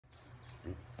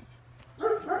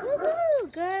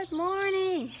Woohoo! Good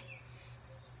morning.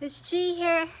 It's G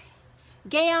here,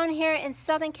 Gayon here in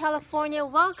Southern California.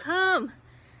 Welcome.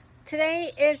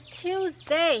 Today is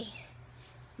Tuesday,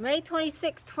 May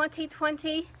 26,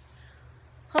 2020.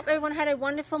 Hope everyone had a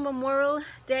wonderful Memorial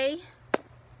Day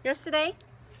yesterday.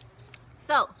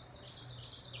 So,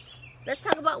 let's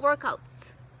talk about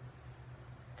workouts.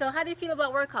 So, how do you feel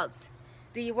about workouts?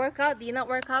 Do you work out? Do you not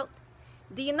work out?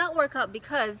 Do you not work out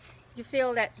because you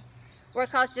feel that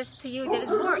workouts just to you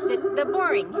they're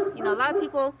boring? You know, a lot of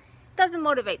people, it doesn't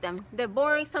motivate them. They're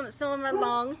boring. Some of them are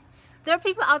long. There are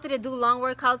people out there that do long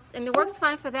workouts and it works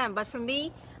fine for them. But for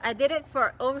me, I did it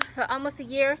for almost a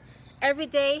year, every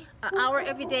day, an hour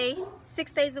every day,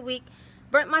 6 days a week.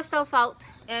 Burnt myself out,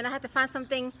 and I had to find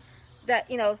something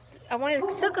that, you know, I wanted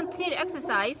to still continue to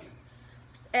exercise,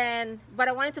 but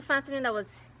I wanted to find something that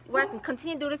was where I can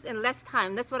continue to do this in less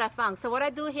time. That's what I found. So what I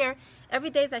do here every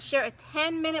day is I share a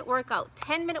 10-minute workout.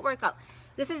 10-minute workout.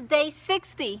 This is day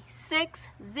 60.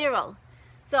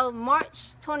 So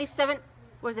March 27th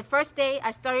was the first day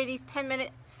I started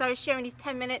sharing these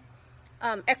 10-minute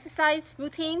exercise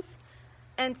routines.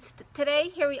 And today,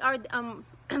 here we are,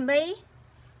 May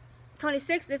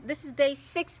 26th. This is day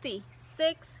 60.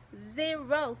 60.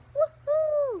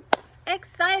 Woohoo!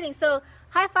 Exciting. So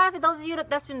high five to those of you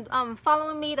that's been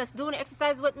following me, that's doing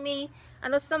exercise with me. I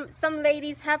know some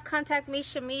ladies have contacted me,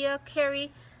 Shamia,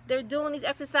 Carrie. They're doing these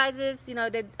exercises. You know,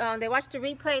 they watch the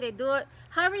replay, they do it.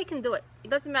 However you can do it, it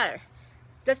doesn't matter.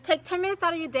 Just take 10 minutes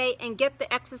out of your day and get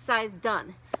the exercise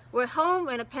done. We're home,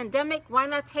 we're in a pandemic. Why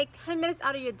not take 10 minutes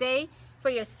out of your day for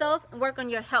yourself and work on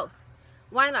your health?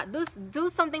 Why not? Do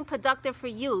something productive for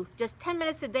you. Just 10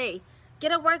 minutes a day.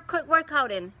 Get a quick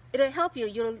workout in. It'll help you.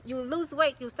 You'll lose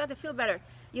weight. You'll start to feel better.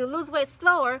 You'll lose weight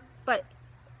slower,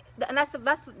 and that's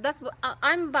what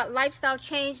I'm about. Lifestyle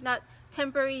change, not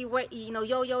temporary weight. You know,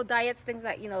 yo-yo diets, things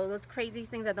like, you know, those crazy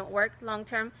things that don't work long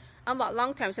term. I'm about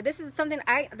long term. So this is something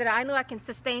that I know I can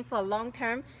sustain for a long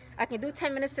term. I can do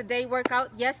 10 minutes a day workout.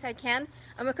 Yes, I can.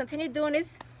 I'm gonna continue doing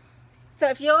this. So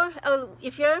if you're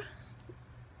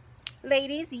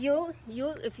ladies,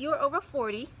 if you're over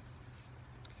 40.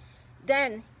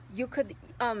 Then you could,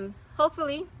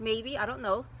 hopefully, maybe, I don't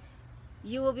know,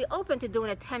 you will be open to doing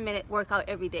a 10-minute workout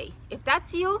every day. If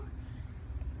that's you,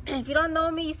 if you don't know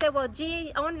me, you say, well,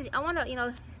 gee, I want to, you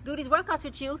know, do these workouts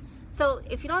with you. So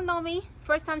if you don't know me,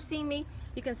 first time seeing me,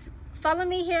 you can follow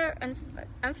me here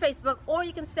on Facebook, or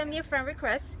you can send me a friend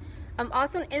request. I'm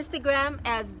also on Instagram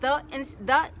as the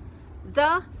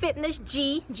Fitness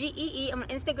G, G-E-E. I'm on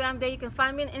Instagram there. You can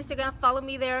find me on Instagram. Follow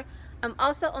me there. I'm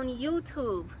also on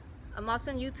YouTube.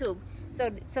 So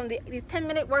these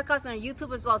 10-minute workouts are on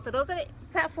YouTube as well. So those are the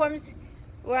platforms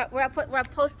where I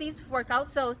post these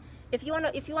workouts. So if you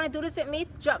wanna do this with me,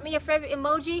 drop me your favorite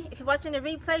emoji. If you're watching the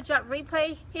replay, drop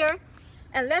replay here,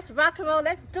 and let's rock and roll.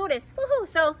 Let's do this. Woohoo!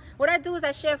 So what I do is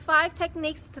I share 5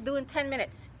 techniques to do in 10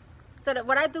 minutes. So that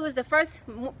what I do is the first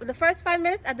 5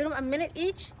 minutes I do them a minute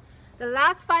each. The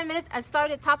last 5 minutes, I start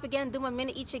at the top again, do a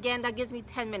minute each again. That gives me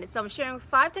 10 minutes. So I'm sharing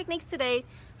 5 techniques today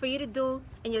for you to do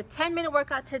in your 10-minute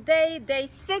workout today, day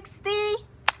 60.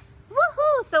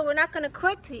 Woohoo! So we're not going to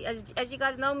quit. As you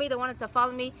guys know me, the ones that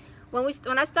follow me,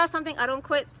 when I start something, I don't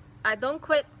quit. I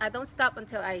don't stop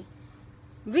until I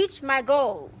reach my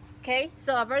goal. Okay?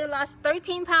 So I've already lost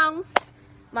 13 pounds.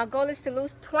 My goal is to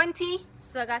lose 20.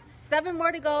 So I got 7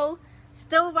 more to go.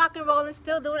 Still rock and rolling,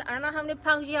 still doing it. I don't know how many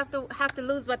pounds you have to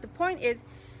lose, but the point is,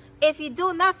 if you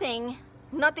do nothing,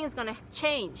 nothing's gonna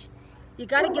change. You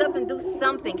gotta get up and do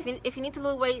something. If you need to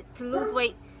lose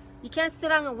weight, you can't sit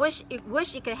down and wish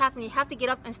it could happen. You have to get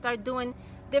up and start doing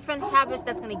different habits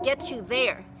that's gonna get you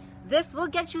there. This will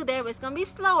get you there, but it's gonna be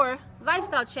slower,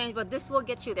 lifestyle change, but this will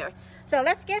get you there. So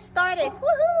let's get started.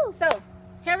 Woohoo! So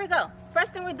here we go.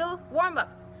 First thing we do, warm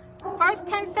up. First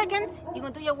 10 seconds, you're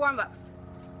gonna do your warm up.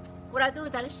 What I do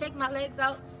is I just shake my legs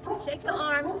out, shake the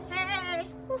arms. Hey,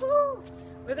 woohoo!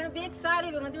 We're gonna be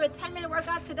excited. We're gonna do a 10-minute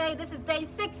workout today. This is day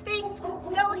 60.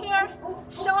 Still here.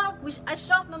 Show up. I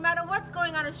show up no matter what's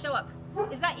going on. I show up.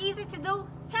 Is that easy to do?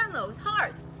 Hell no, it's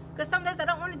hard. Because some days I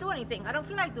don't want to do anything. I don't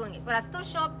feel like doing it, but I still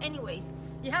show up anyways.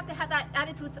 You have to have that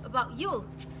attitude about you,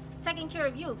 taking care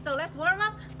of you. So let's warm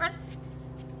up. First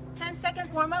 10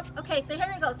 seconds warm up. Okay, so here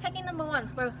we go. Technique number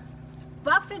 1. We're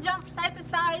boxer jump side to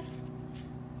side.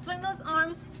 Swing those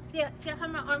arms. See how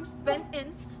my arms bent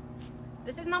in.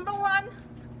 This is number 1.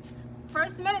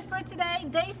 First minute for today,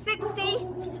 day 60.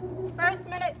 First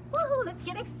minute. Woohoo! Let's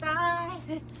get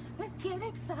excited. Let's get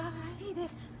excited.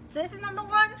 So this is number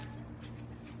 1.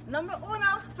 Number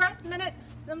uno. First minute.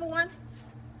 Number 1.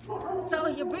 So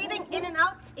you're breathing in and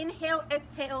out. Inhale,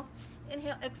 exhale.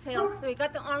 Inhale, exhale. So you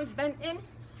got the arms bent in.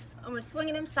 and we're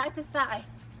swinging them side to side.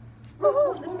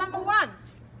 Woohoo! That's number 1.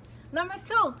 Number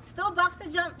 2, still boxer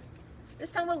jump.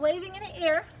 This time we're waving in the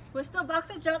air. We're still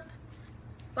boxer jump.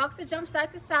 Boxer jump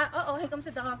side to side. Uh-oh, here comes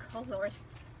the dog. Oh, Lord.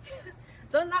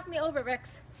 Don't knock me over,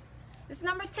 Rex. This is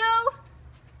number 2.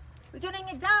 We're getting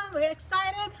it done. We're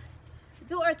excited.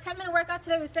 Do our 10-minute workout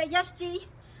today. We say, yes, G.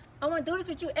 I want to do this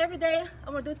with you every day. I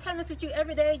want to do 10 minutes with you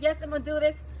every day. Yes, I'm going to do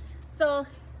this. So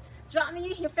drop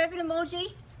me your favorite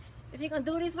emoji if you're going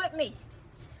to do this with me.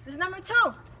 This is number 2.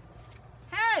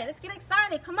 Hey, let's get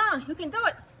excited. Come on, you can do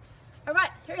it. All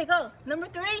right, here we go. Number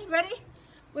 3, ready?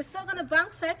 We're still going to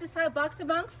bounce side to side, boxer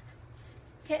bounce.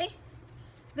 Okay?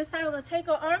 This time we're going to take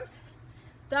our arms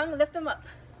down, lift them up.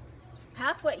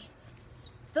 Halfway.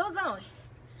 Still going.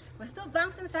 We're still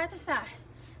bouncing side to side.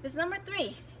 This is number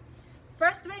 3.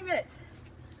 First 3 minutes.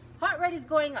 Heart rate is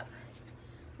going up.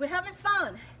 We're having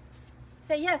fun.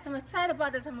 Say, yes, I'm excited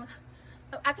about this.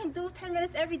 I can do 10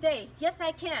 minutes every day. Yes,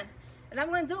 I can. And I'm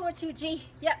going to do it with you, G.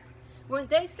 Yep. We're on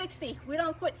day 60. We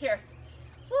don't quit here.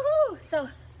 Woohoo! So,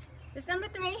 this is number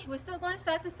 3. We're still going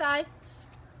side to side.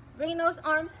 Bringing those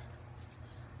arms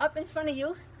up in front of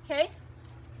you. Okay?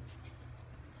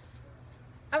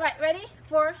 All right, ready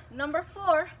for number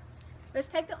 4. Let's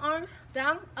take the arms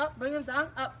down, up, bring them down,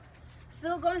 up.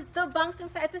 Still going, still bouncing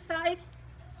side to side.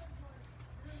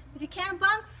 If you can't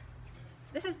bounce,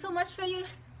 this is too much for you.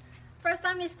 First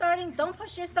time you're starting, don't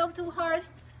push yourself too hard.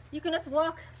 You can just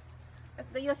walk,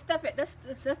 you step it. Just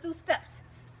do steps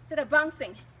instead of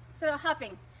bouncing, instead of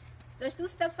hopping. Just do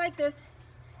steps like this.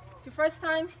 If your first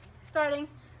time starting,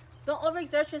 don't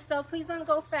overexert yourself. Please don't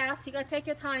go fast. You gotta take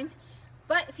your time.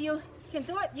 But if you can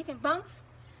do it, you can bounce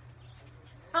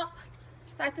up,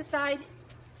 side to side.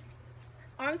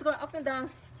 Arms going up and down.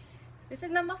 This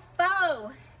is number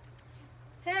 4.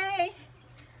 Hey,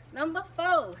 number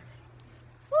 4.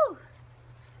 Woo.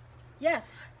 Yes.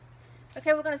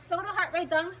 Okay, we're going to slow the heart rate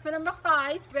down for number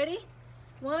 5. Ready?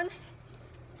 1,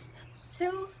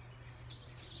 2,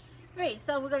 3.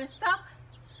 So we're going to stop.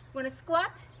 We're going to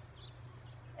squat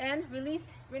and release.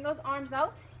 Bring those arms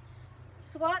out.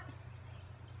 Squat.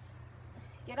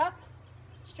 Get up.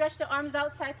 Stretch the arms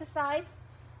out side to side.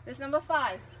 This is number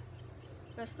 5.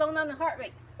 We're slow down the heart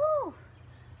rate. Woo!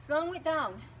 Slowing it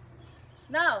down.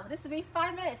 Now, this will be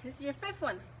 5 minutes. This is your 5th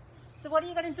one. So what are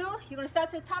you going to do? You're going to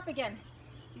start to the top again.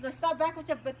 You're going to start back with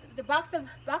the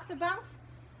boxer bounce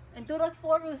and do those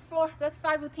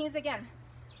 5 routines again.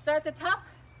 Start at the top,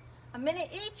 a minute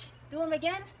each. Do them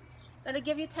again. That'll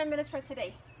give you 10 minutes for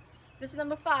today. This is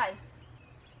number 5.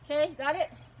 Okay, got it?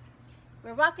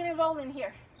 We're rocking and rolling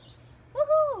here.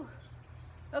 Woohoo!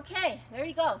 Okay, there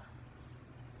you go.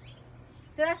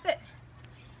 So that's it.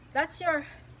 That's your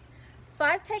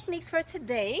 5 techniques for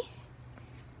today.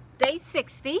 Day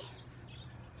 60.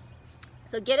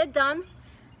 So get it done.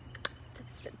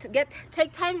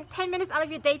 Take 10 minutes out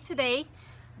of your day today.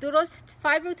 Do those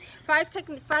 5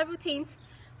 routines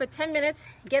for 10 minutes.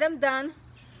 Get them done.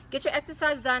 Get your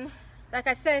exercise done. Like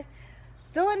I said,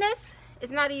 doing this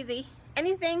is not easy.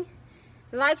 Anything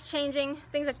life-changing,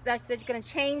 things that you're going to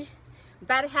change,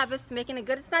 bad habits, making it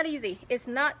good, it's not easy. It's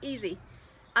not easy.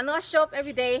 I know I show up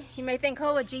every day. You may think,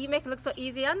 oh, gee, you make it look so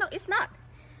easy. I know it's not.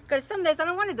 Because some days I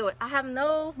don't want to do it. I have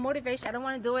no motivation. I don't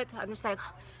want to do it. I'm just like,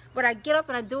 but I get up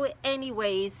and I do it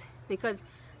anyways because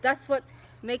that's what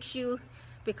makes you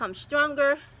become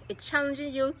stronger. It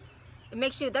challenges you. It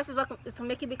makes you, that's what it's to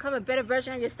make you become a better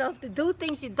version of yourself, to do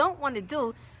things you don't want to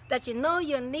do that you know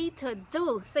you need to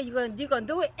do. So you're gonna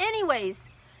do it anyways.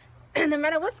 No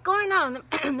matter what's going on,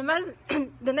 no matter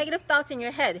the negative thoughts in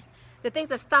your head, the things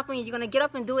that stopping you, you're gonna get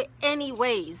up and do it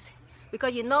anyways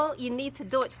because you know you need to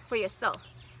do it for yourself.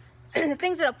 The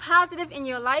things that are positive in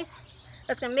your life,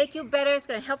 that's gonna make you better, it's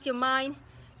gonna help your mind,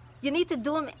 you need to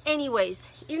do them anyways.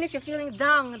 Even if you're feeling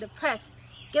down and depressed,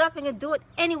 get up and do it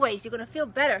anyways. You're gonna feel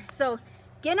better. So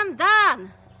get them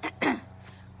done.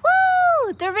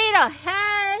 Woo! Dorita,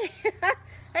 hey!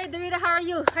 Hey Dorita, how are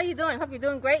you? How you doing? Hope you're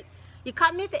doing great. You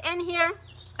caught me at the end here.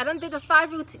 I done did the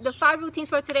 5 routines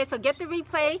for today, so get the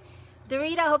replay.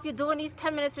 Dorita, I hope you're doing these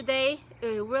 10 minutes a day.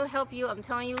 It will help you. I'm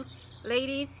telling you,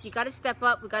 ladies, you gotta step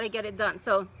up. We gotta get it done.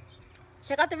 So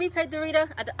check out the replay, Dorita.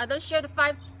 I don't share the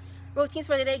 5 routines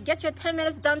for today. Get your 10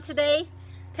 minutes done today.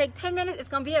 Take 10 minutes. It's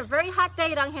gonna be a very hot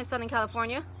day down here in Southern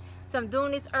California. So I'm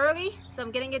doing this early, so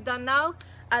I'm getting it done now.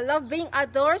 I love being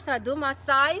outdoors, so I do my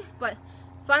side, but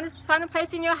find a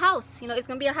place in your house. You know, it's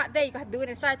gonna be a hot day. You gotta do it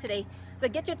inside today. So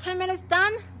get your 10 minutes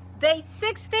done. Day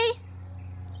 60.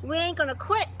 We ain't gonna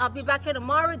quit. I'll be back here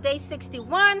tomorrow, day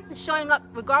 61. Showing up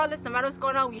regardless, no matter what's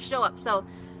going on, we show up. So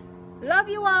love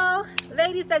you all.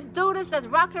 Ladies, let's do this. Let's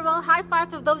rock and roll. High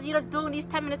five to those of you that's doing these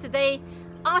 10 minutes a day.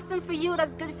 awesome for you,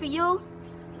 that's good for you,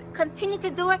 continue to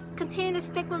do it, continue to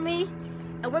stick with me,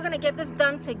 and we're gonna get this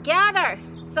done together.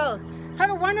 So have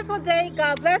a wonderful day.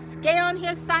 God bless. Gayon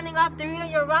here signing off.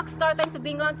 Dorita, you're a rock star. Thanks for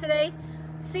being on today.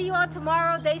 See you all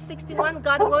tomorrow, day 61.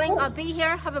 God willing, I'll be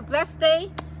here. Have a blessed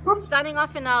day. Signing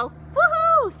off for now.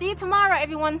 Woohoo! See you tomorrow,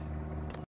 everyone.